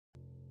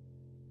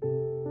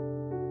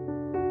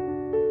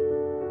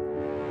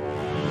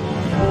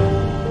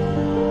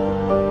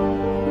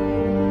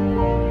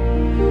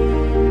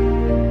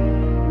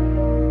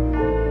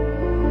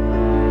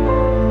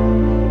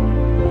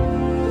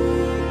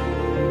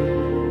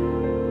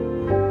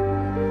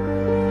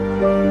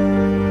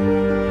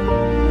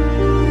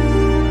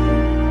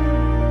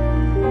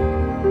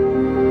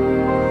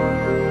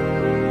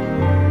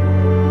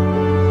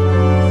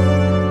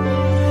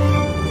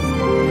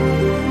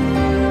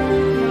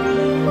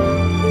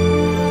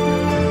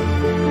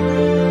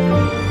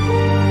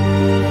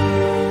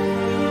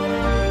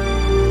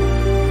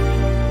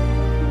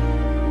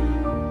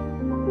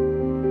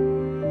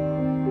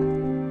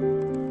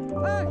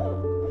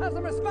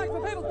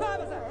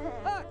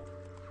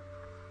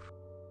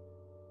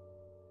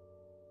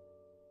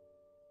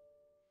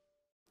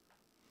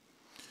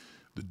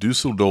The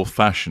Dusseldorf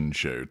Fashion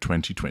Show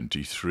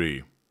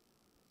 2023.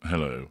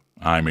 Hello,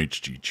 I'm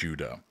H.G.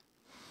 Tudor.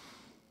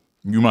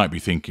 You might be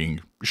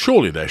thinking,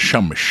 surely there's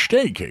some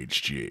mistake,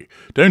 H.G.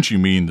 Don't you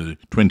mean the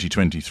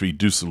 2023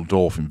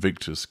 Dusseldorf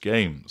Invictus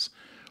Games?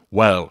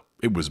 Well,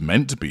 it was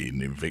meant to be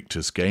an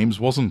Invictus Games,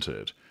 wasn't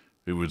it?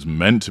 It was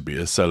meant to be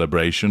a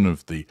celebration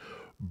of the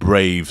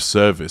brave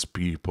service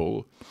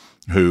people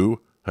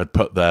who had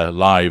put their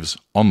lives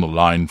on the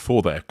line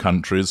for their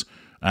countries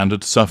and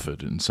had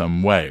suffered in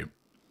some way.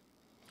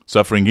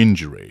 Suffering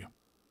injury,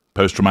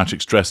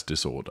 post-traumatic stress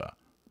disorder,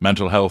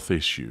 mental health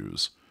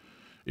issues,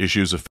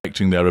 issues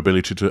affecting their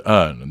ability to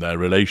earn and their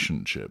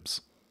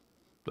relationships.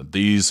 But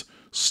these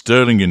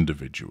sterling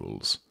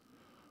individuals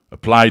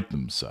applied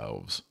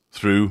themselves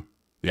through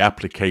the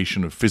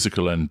application of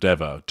physical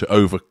endeavour to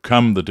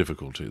overcome the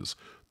difficulties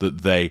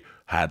that they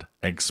had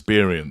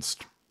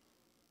experienced.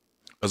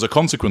 As a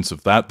consequence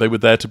of that, they were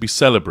there to be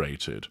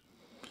celebrated.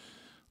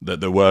 That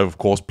there were, of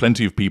course,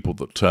 plenty of people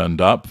that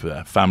turned up,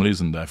 their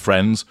families and their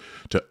friends,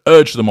 to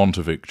urge them on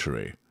to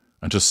victory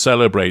and to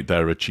celebrate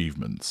their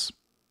achievements.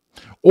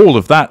 All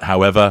of that,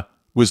 however,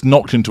 was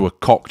knocked into a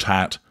cocked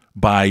hat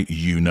by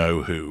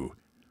you-know-who.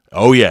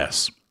 Oh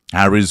yes,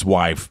 Harry's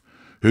wife,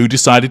 who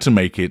decided to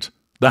make it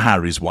the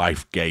Harry's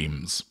Wife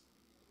Games.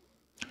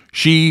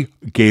 She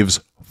gives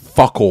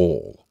fuck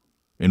all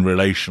in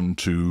relation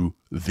to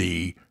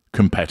the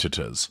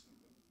competitors.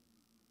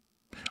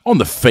 On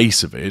the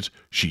face of it,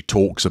 she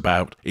talks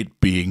about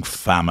it being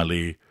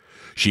family.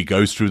 She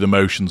goes through the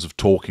motions of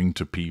talking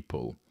to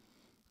people.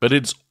 But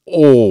it's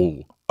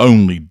all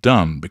only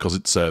done because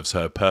it serves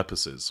her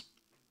purposes.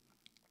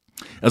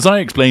 As I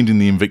explained in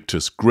the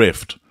Invictus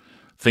Grift,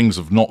 things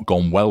have not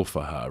gone well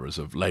for her as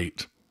of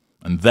late.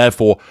 And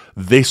therefore,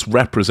 this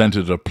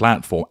represented a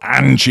platform,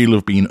 and she'll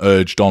have been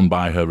urged on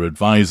by her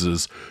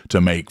advisors to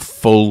make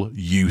full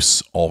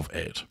use of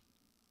it.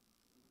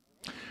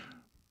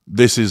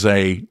 This is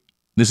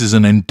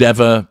an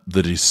endeavour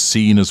that is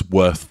seen as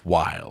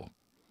worthwhile.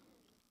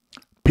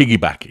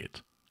 Piggyback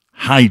it,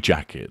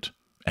 hijack it,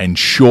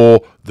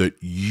 ensure that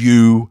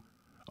you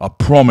are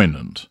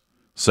prominent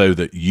so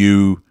that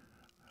you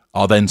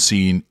are then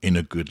seen in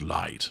a good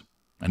light.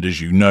 And as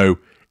you know,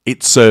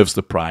 it serves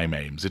the prime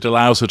aims. It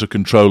allows her to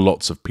control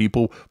lots of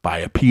people by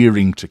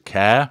appearing to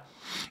care.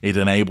 It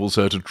enables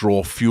her to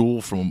draw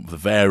fuel from the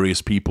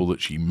various people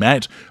that she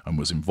met and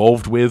was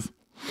involved with.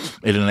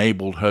 It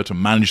enabled her to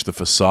manage the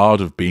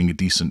facade of being a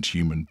decent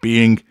human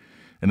being,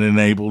 and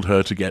enabled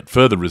her to get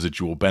further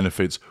residual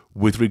benefits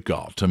with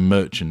regard to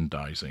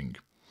merchandising.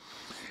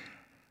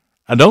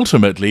 And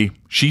ultimately,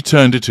 she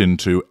turned it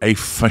into a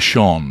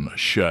fashion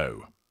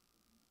show.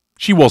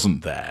 She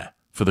wasn't there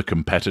for the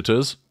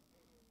competitors.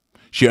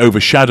 She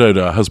overshadowed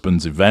her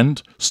husband's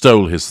event,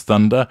 stole his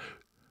thunder,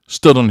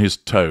 stood on his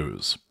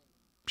toes.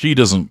 She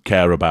doesn't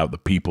care about the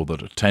people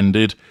that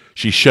attended.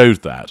 She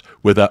showed that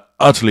with her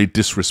utterly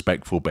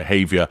disrespectful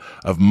behaviour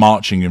of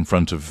marching in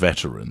front of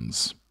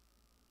veterans.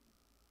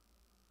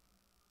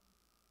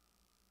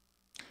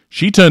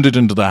 She turned it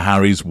into the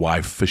Harry's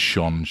Wife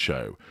Fashion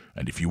Show.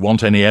 And if you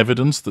want any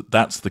evidence that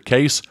that's the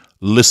case,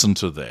 listen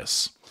to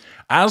this.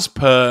 As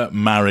per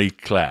Marie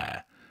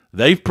Claire,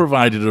 they've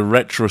provided a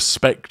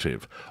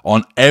retrospective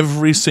on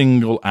every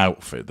single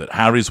outfit that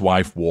Harry's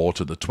wife wore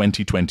to the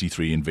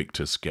 2023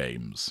 Invictus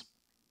Games.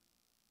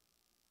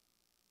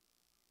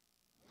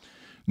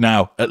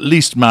 Now, at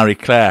least Marie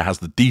Claire has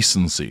the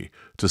decency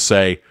to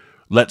say,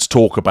 let's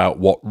talk about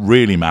what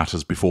really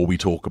matters before we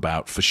talk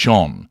about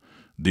fashion.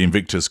 The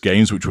Invictus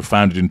Games, which were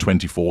founded in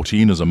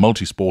 2014 as a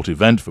multi-sport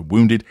event for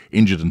wounded,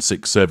 injured and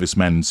sick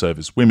servicemen and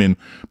servicewomen,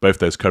 both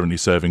those currently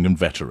serving and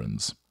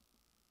veterans.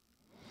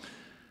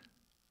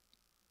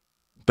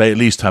 They at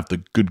least have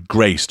the good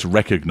grace to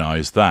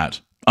recognise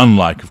that,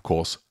 unlike, of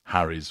course,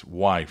 Harry's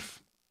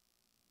wife.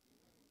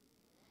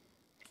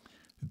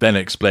 Then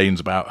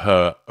explains about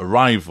her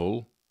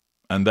arrival,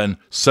 and then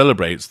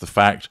celebrates the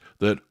fact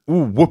that,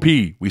 ooh,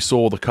 whoopee, we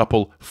saw the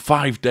couple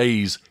 5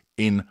 days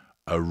in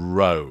a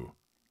row.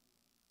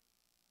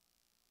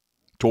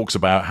 Talks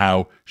about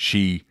how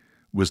she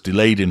was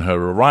delayed in her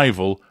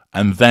arrival,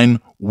 and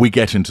then we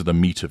get into the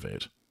meat of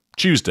it.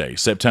 Tuesday,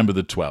 September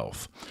the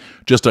 12th.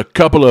 Just a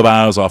couple of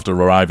hours after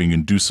arriving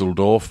in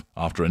Dusseldorf,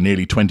 after a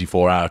nearly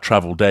 24-hour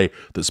travel day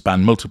that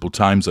spanned multiple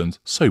time zones.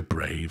 So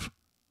brave.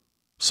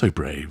 So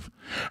brave.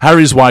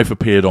 Harry's wife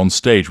appeared on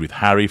stage with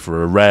Harry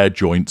for a rare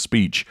joint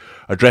speech,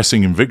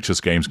 addressing Invictus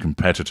Games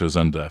competitors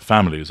and their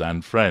families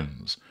and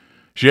friends.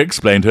 She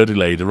explained her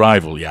delayed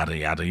arrival, yada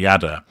yada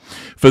yada.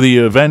 For the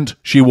event,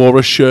 she wore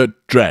a shirt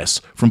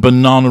dress from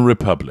Banana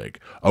Republic,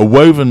 a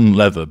woven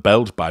leather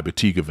belt by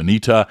Bottega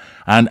Veneta,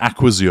 and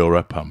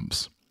Aquazzura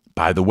pumps.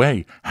 By the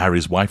way,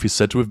 Harry's wife is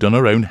said to have done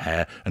her own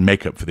hair and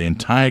makeup for the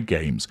entire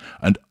games,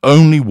 and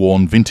only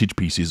worn vintage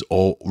pieces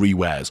or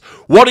rewears.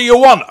 What do you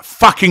want, a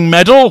fucking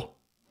medal?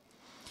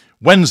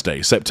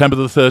 Wednesday, September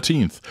the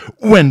 13th.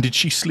 When did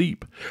she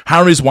sleep?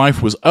 Harry's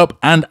wife was up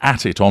and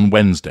at it on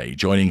Wednesday,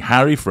 joining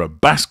Harry for a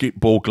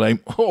basketball game.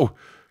 Oh,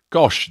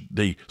 gosh,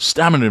 the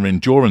stamina and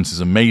endurance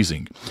is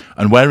amazing.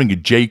 And wearing a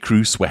J.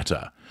 Crew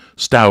sweater.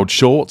 stowed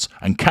shorts,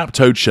 and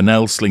cap-toed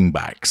Chanel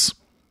slingbacks.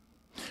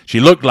 She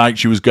looked like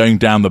she was going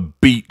down the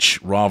beach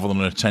rather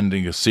than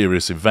attending a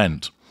serious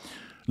event.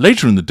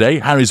 Later in the day,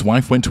 Harry's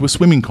wife went to a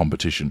swimming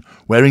competition,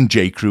 wearing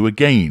J.Crew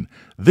again,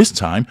 this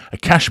time a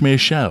cashmere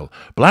shell,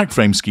 black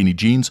frame skinny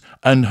jeans,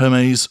 and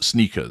Hermes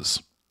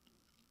sneakers.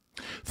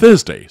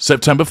 Thursday,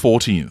 September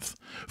 14th.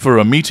 For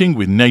a meeting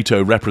with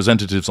NATO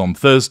representatives on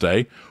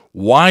Thursday.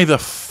 Why the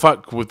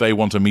fuck would they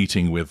want a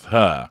meeting with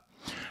her?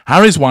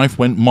 Harry's wife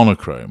went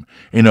monochrome,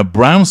 in a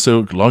brown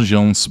silk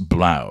L'Agence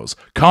blouse,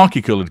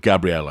 khaki-coloured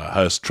Gabriella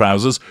Hearst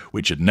trousers,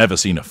 which had never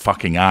seen a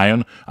fucking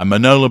iron, and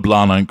Manolo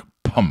Blahnik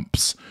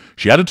pumps.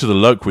 She added to the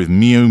look with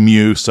Miu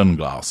Miu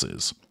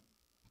sunglasses.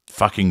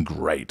 Fucking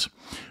great.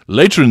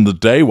 Later in the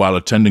day, while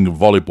attending a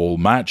volleyball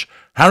match,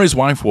 Harry's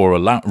wife wore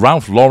a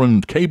Ralph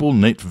Lauren cable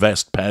knit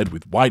vest paired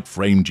with white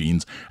frame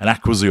jeans and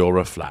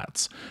Aquazzura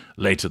flats.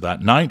 Later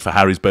that night, for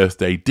Harry's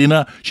birthday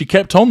dinner, she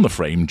kept on the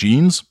frame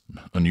jeans.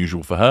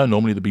 Unusual for her,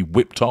 normally they'd be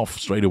whipped off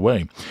straight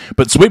away.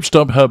 But switched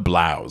up her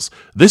blouse,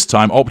 this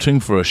time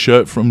opting for a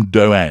shirt from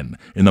Doen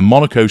in the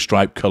Monaco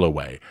stripe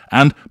colourway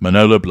and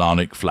Manolo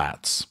Blahnik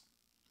flats.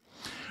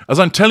 As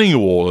I'm telling you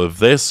all of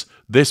this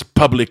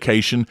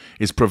publication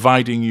is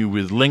providing you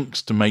with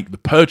links to make the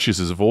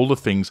purchases of all the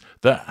things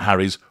that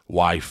Harry's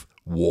wife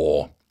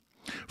wore.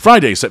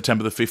 Friday,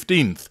 September the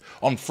 15th.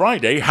 On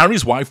Friday,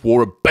 Harry's wife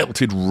wore a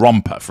belted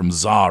romper from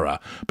Zara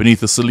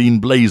beneath a Celine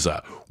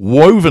blazer,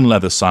 woven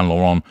leather Saint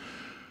Laurent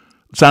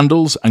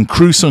sandals, and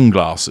Crew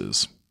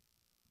sunglasses.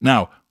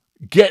 Now,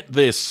 get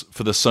this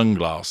for the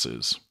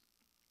sunglasses.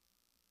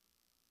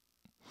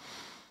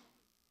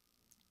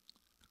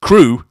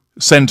 Crew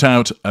sent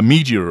out a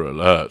media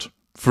alert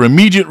for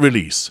immediate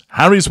release.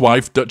 Harry's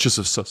wife, Duchess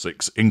of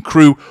Sussex, in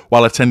Crew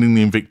while attending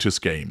the Invictus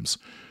Games.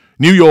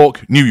 New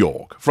York, New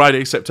York,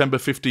 Friday, September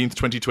 15th,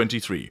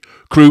 2023.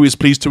 Crew is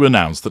pleased to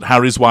announce that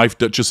Harry's wife,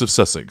 Duchess of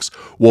Sussex,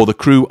 wore the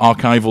Crew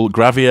archival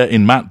Gravure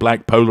in matte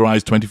black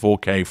polarized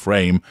 24K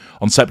frame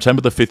on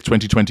September the 5th,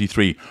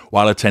 2023,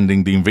 while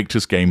attending the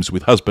Invictus Games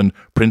with husband,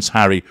 Prince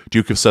Harry,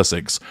 Duke of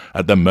Sussex,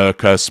 at the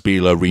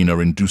Merkur-Spiel Arena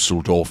in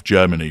Dusseldorf,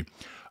 Germany.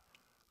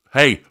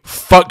 Hey,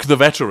 fuck the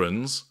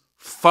veterans,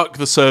 fuck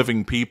the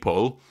serving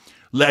people.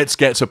 Let's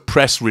get a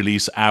press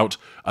release out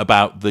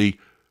about the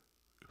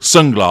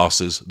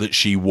sunglasses that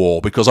she wore,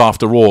 because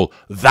after all,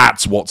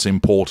 that's what's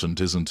important,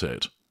 isn't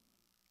it?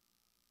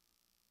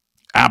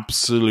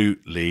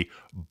 Absolutely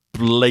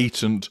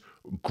blatant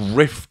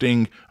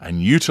grifting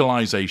and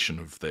utilization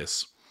of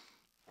this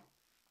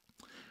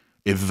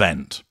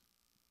event.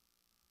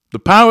 The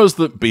powers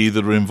that be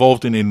that are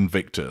involved in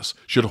Invictus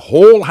should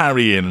haul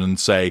Harry in and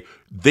say,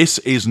 this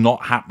is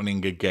not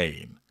happening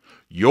again.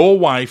 Your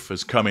wife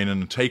has come in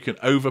and taken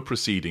over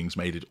proceedings,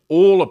 made it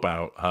all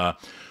about her.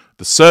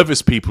 The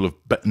service people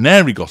have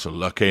nary got a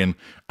look in,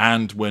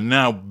 and we're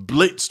now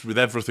blitzed with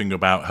everything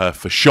about her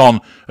fashion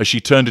as she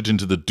turned it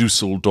into the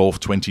Dusseldorf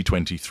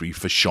 2023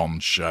 fashion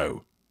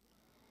show.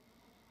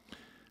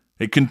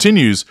 It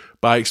continues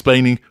by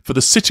explaining, for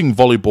the sitting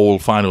volleyball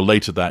final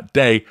later that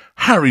day,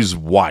 Harry's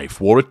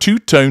wife wore a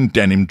two-tone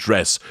denim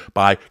dress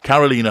by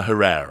Carolina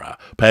Herrera,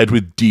 paired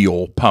with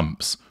Dior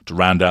pumps. To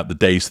round out the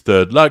day's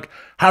third leg,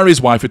 Harry's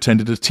wife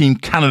attended a Team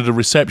Canada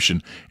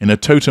reception in a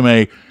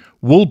Toteme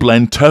wool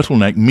blend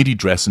turtleneck midi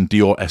dress and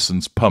Dior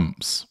Essence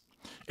pumps.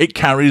 It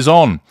carries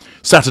on.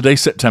 Saturday,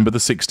 September the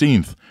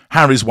 16th.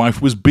 Harry's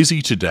wife was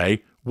busy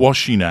today. Was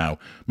she now?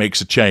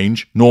 Makes a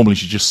change. Normally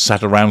she just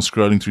sat around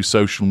scrolling through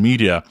social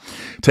media,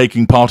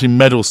 taking part in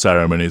medal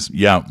ceremonies,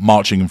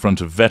 marching in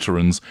front of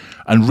veterans,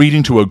 and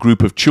reading to a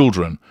group of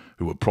children,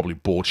 who were probably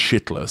bored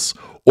shitless,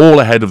 all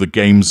ahead of the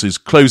Games'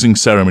 closing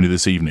ceremony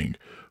this evening.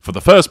 For the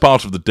first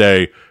part of the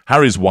day,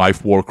 Harry's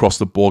wife wore across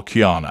the board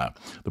Kiana,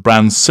 the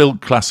brand's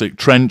silk classic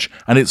trench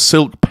and its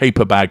silk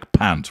paper bag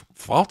pant,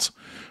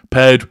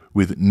 paired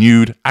with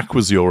nude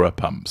Aquazzura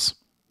pumps.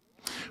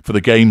 For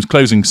the Games'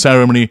 closing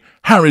ceremony,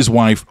 Harry's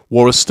wife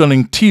wore a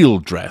stunning teal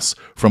dress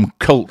from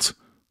Cult,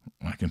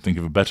 I can think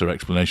of a better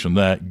explanation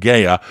there,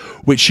 Gaia,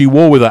 which she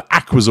wore with her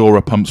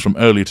Aquazzura pumps from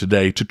earlier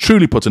today to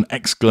truly put an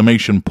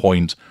exclamation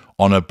point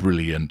on a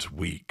brilliant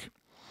week.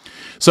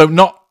 So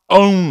not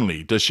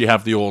only does she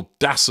have the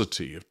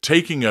audacity of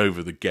taking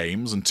over the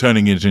Games and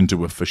turning it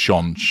into a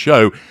fashion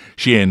show,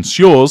 she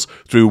ensures,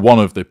 through one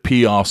of the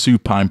PR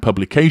supine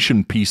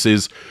publication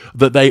pieces,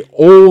 that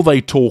all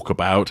they talk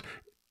about,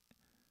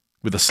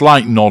 with a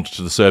slight nod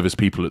to the service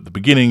people at the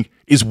beginning,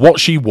 is what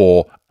she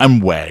wore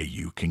and where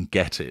you can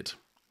get it.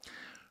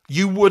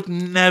 You would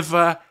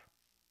never,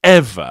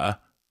 ever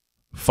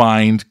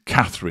find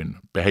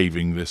Catherine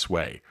behaving this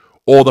way,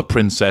 or the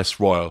Princess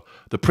Royal.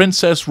 The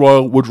Princess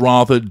Royal would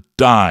rather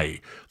die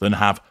than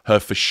have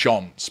her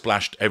fashion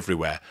splashed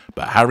everywhere.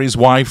 But Harry's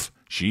wife,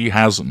 she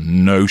has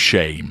no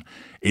shame.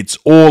 It's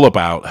all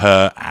about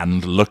her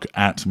and look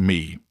at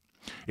me.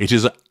 It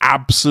is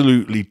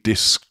absolutely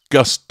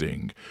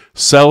disgusting,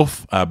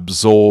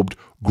 self-absorbed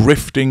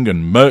grifting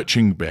and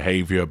merching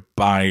behaviour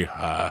by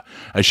her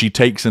as she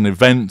takes an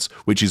event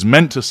which is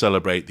meant to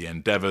celebrate the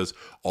endeavours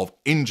of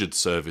injured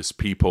service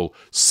people,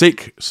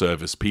 sick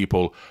service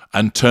people,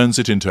 and turns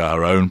it into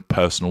her own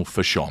personal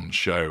fashion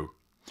show.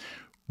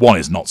 One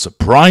is not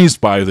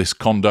surprised by this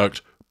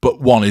conduct,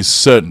 but one is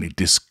certainly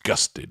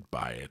disgusted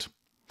by it.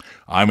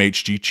 I'm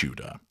H.G.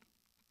 Tudor.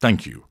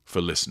 Thank you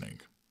for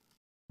listening.